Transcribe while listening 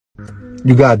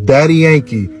You got Daddy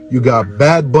Yankee, you got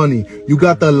Bad Bunny, you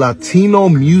got the Latino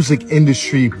music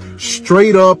industry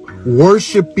straight up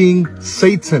worshiping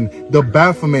Satan, the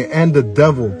Baphomet, and the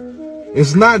devil.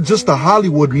 It's not just the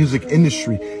Hollywood music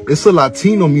industry, it's the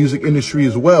Latino music industry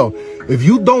as well. If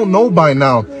you don't know by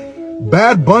now,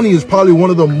 Bad Bunny is probably one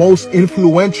of the most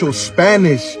influential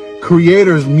Spanish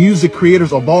creators, music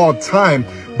creators of all time,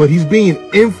 but he's being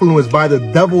influenced by the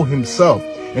devil himself.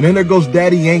 And then there goes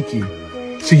Daddy Yankee.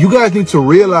 So you guys need to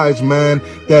realize, man,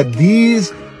 that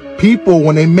these people,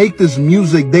 when they make this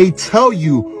music, they tell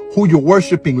you who you're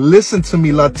worshiping. Listen to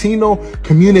me, Latino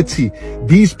community.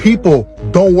 These people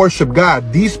don't worship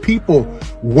God. These people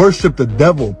worship the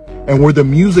devil. And where the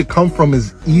music comes from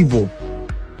is evil.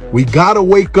 We gotta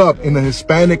wake up in the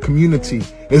Hispanic community.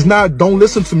 It's not, don't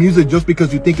listen to music just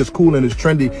because you think it's cool and it's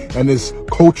trendy and it's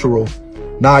cultural.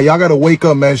 Nah, y'all gotta wake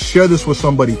up, man. Share this with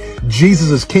somebody. Jesus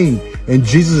is king, and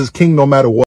Jesus is king no matter what.